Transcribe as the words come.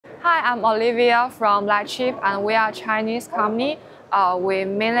Hi, I'm Olivia from LightChip, and we are a Chinese company. We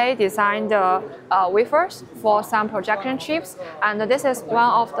mainly design the wafers for some projection chips, and this is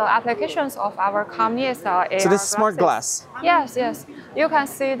one of the applications of our company. Is AR so this is smart glass. Yes, yes. You can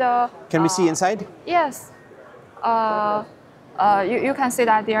see the. Can we see inside? Yes. You can see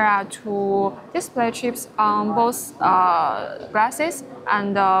that there are two display chips on both glasses,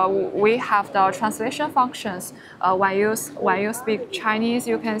 and we have the translation functions. When you speak Chinese,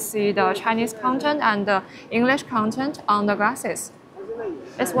 you can see the Chinese content and the English content on the glasses.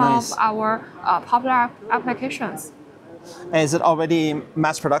 It's one of our popular applications. And is it already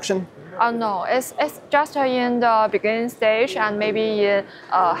mass production? No, it's just in the beginning stage, and maybe in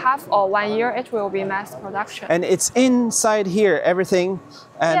half or 1 year it will be mass production. And it's inside here, everything.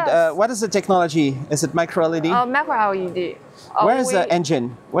 And Yes. what is the technology? Is it microLED? Micro-LED. Where is the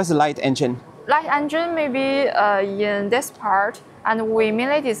engine? Where's the light engine? Light engine may be in this part, and we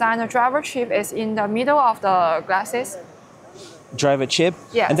mainly design the driver chip is in the middle of the glasses. Driver chip?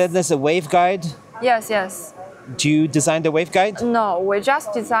 Yes. And then there's a waveguide. Yes, yes. Do you design the waveguide? No, we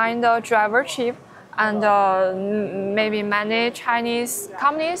just designed the driver chip, and maybe many Chinese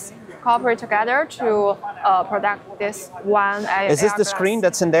companies cooperate together to product this one. Is this the screen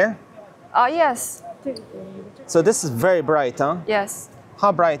that's in there? Yes. So this is very bright, huh? Yes.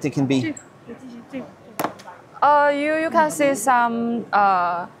 How bright it can be? You can see some.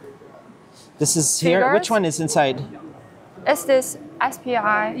 This is here. figures. Which one is inside? Is this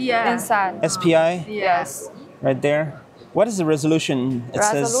SPI inside? SPI? Yes. Right there. What is the resolution? It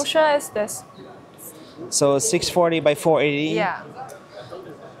Resolution is this. So 640 by 480. Yeah.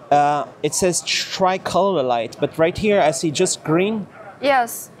 It says tricolor light, but right here I see just green.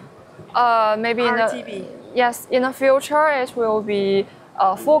 Yes. Maybe in the yes, in the future it will be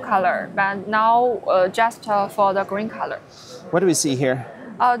full color, but now just for the green color. What do we see here?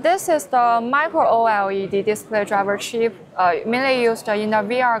 This is the microOLED display driver chip, mainly used in the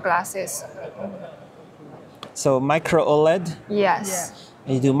VR glasses. So microOLED. Yes.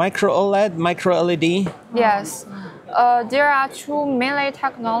 You do microOLED, microLED. Yes. There are two mainly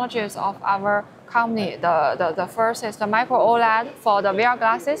technologies of our company. The first is the microOLED for the VR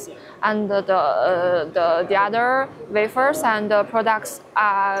glasses, and the other wafers and the products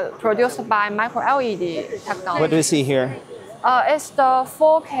are produced by microLED technology. What do we see here? It's the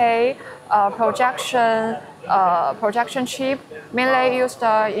 4K projection chip, mainly used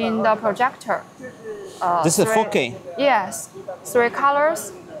in the projector. This is 4K. Yes, 3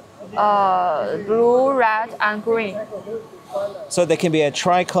 colors, blue, red, and green. So there can be a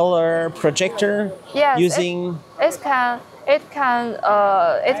tricolor projector Yes, using. It can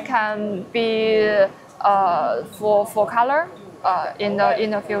be for color in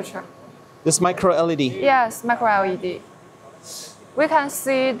the future. This microLED. Yes, microLED. We can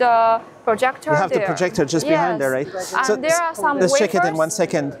see the projector. You have there. the projector just behind there, right? And So there are some let's check it in wafers. 1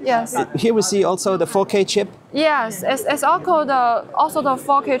 second. Yes. Here we see also the 4K chip. Yes, it's also the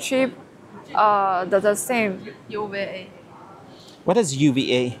 4K chip, the same. UVA. What is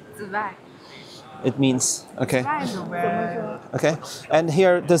UVA? 紫外 It means okay. 紫 Okay. And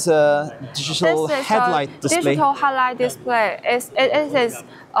here there's a digital This is headlight a display. digital headlight display. It is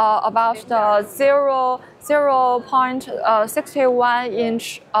about the 0.61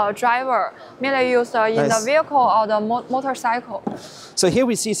 inch driver, mainly used in Nice. the vehicle or the motorcycle. So here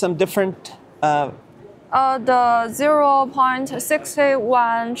we see some different. The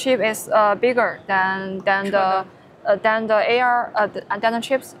 0.61 chip is bigger than the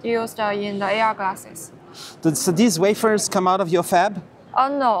chips used in the AR glasses. So these wafers come out of your fab?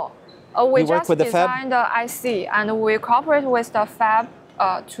 No. We You work just with the fab? designed the IC, and we cooperate with the fab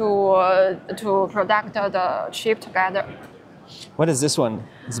to product the chip together. What is this one?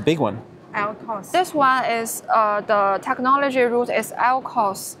 It's a big one. LCOS. This one is the technology route is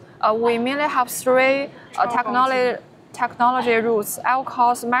LCOS. We mainly have three technology routes: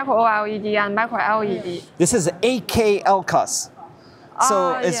 LCOS, microOLED, and microLED. This is 8K LCOS.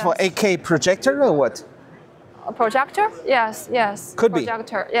 So it's for yes. 8K projector or what? A projector? Yes, yes. Could be.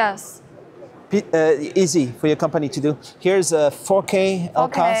 Projector, yes. Easy for your company to do. Here's a 4K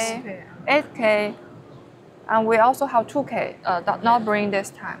LCOS. 4K, 8K, and we also have 2K, not bring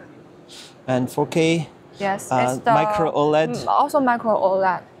this time. And 4K. Yes, it's the microOLED. Also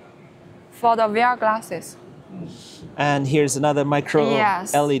microOLED for the VR glasses. And here's another micro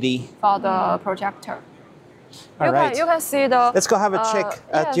Yes. LED. For the projector. All right. You can see the. Let's go have a check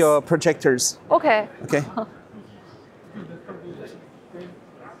at yes. your projectors. Okay. Okay.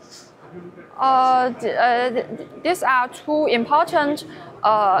 These are two important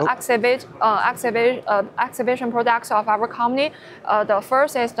exhibition products of our company. The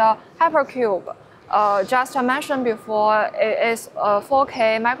first is the Hypercube. Just mentioned before, it is a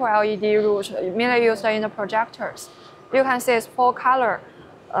 4K microLED route mainly used in the projectors. You can see it's full color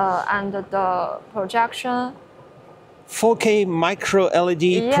and the projection. 4K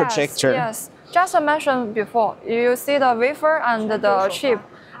microLED projector. Yes, just mentioned before. You see the wafer and the chip,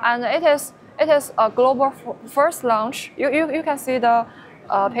 and it is a global first launch. You can see the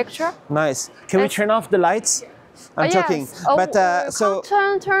picture. Nice. Can we turn off the lights? I'm joking. Yes. But so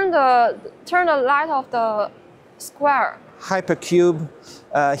turn the light of the square. Hypercube.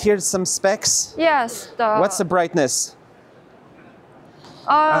 Here's some specs. Yes. What's the brightness?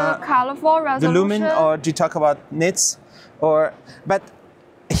 Colorful resolution. The lumen, or do you talk about nits? But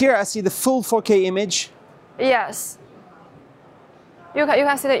here I see the full 4K image. Yes. You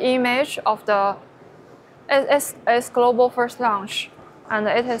can see the image of the. It's global first launch, and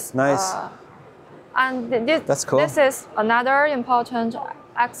it is nice. And that's cool. This is another important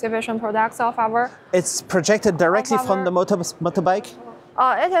exhibition product of our. It's projected directly from the motorbike.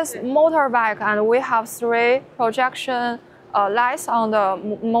 It is motorbike, and we have 3 projection lights on the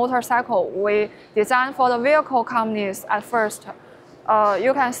motorcycle. We designed for the vehicle companies at first.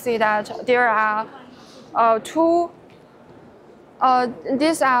 You can see that there are 2.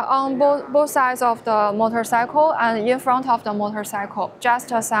 These are on both sides of the motorcycle and in front of the motorcycle. Just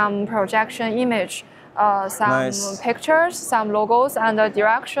some projection image, some pictures, some logos, and the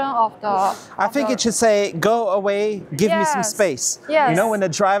direction of the. I think it should say, "Go away, give me some space." Yes. You know, when the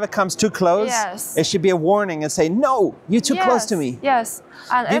driver comes too close, it should be a warning and say, "No, you're too close to me." Yes,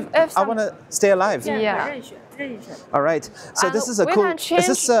 and if I want to stay alive. Yeah. All right. So and this is a cool.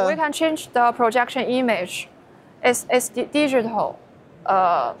 We can change the projection image. It's digital,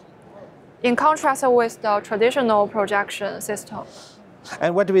 in contrast with the traditional projection system.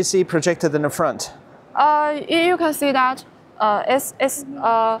 And what do we see projected in the front? You can see that it's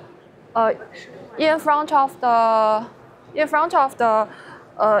in front of the motorcycle.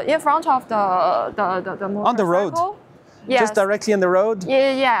 On the road. Yes. Just directly on the road.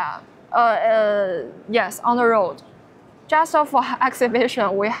 Yeah. Yes, on the road. Just for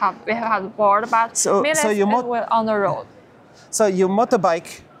exhibition, we have board, but mainly on the road. So your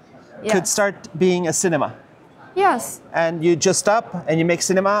motorbike could start being a cinema. Yes. And you just stop and you make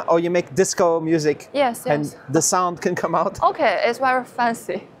cinema, or you make disco music. Yes. And the sound can come out. Okay, it's very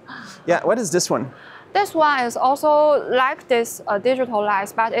fancy. Yeah. What is this one? This one is also like this digital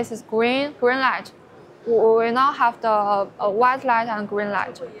lights, but it is green light. We now have the white light and green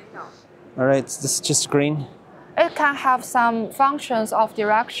light. All right. This is just green. It can have some functions of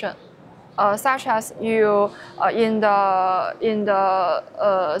direction, such as you in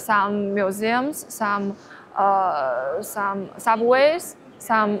some museums, some subways,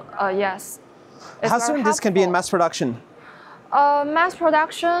 yes. How soon this can be in mass production? Mass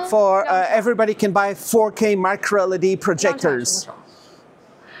production for everybody can buy 4K microLED projectors.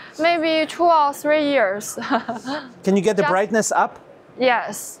 Maybe 2 or 3 years. Can you get the brightness up?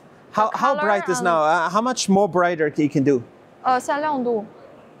 Yes. How bright is now? How much more brighter you can do? 像亮度.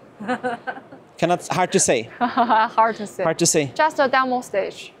 Hard to say. Hard to say. Hard to say. Just a demo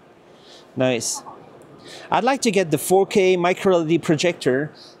stage. Nice. I'd like to get the 4K microLED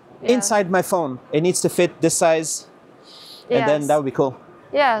projector inside my phone. It needs to fit this size, and then that would be cool.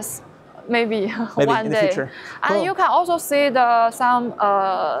 Yes, maybe one in day. The future. Cool. And you can also see some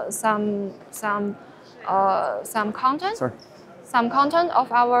content. Sorry. Some content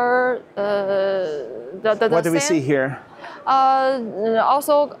of our What do we see here?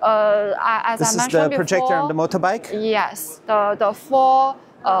 Also, as this I mentioned before, this is the projector on the motorbike? Yes, the 4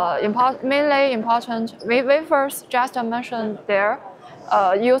 mainly important wafers just mentioned there,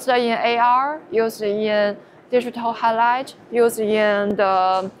 used in AR, used in digital highlight, used in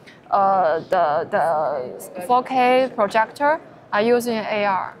the 4K projector, are used in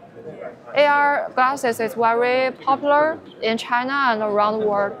AR. AR glasses is very popular in China and around the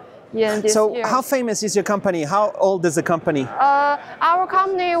world in this year. So how famous is your company? How old is the company? Our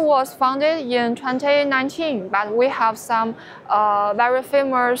company was founded in 2019, but we have some very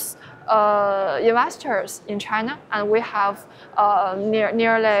famous investors in China, and we have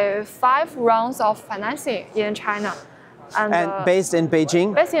nearly 5 rounds of financing in China. And based in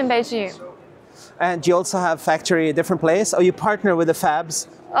Beijing? Based in Beijing. And you also have factory in different place, or you partner with the fabs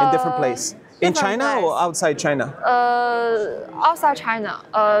in different place? In China or outside China? Outside China,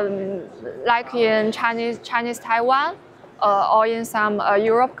 like in Chinese Taiwan, or in some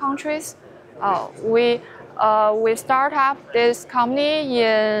Europe countries. We We start up this company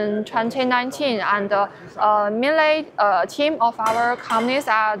in 2019, and mainly team of our companies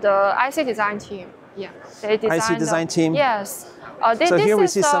are the IC design team. Yeah, they design IC design team. Yes. So here we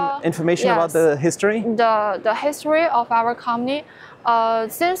see some information about the history. The history of our company.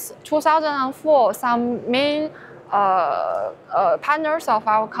 Since 2004, some main partners of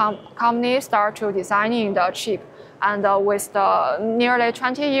our company start to designing the chip, and with the nearly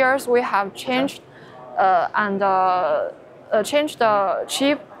 20 years, we have changed change the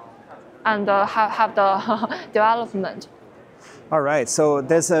chip and have the development. All right, so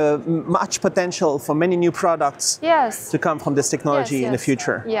there's much potential for many new products to come from this technology in the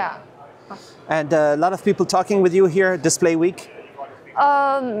future. Yeah. And a lot of people talking with you here, Display Week?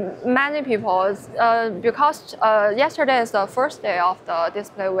 Many people, because yesterday is the first day of the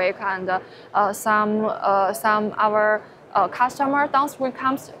Display Week, and some our customers, downstream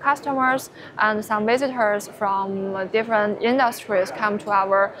customers, and some visitors from different industries come to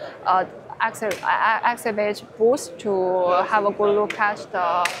our exhibit booth to have a good look at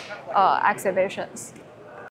the exhibitions.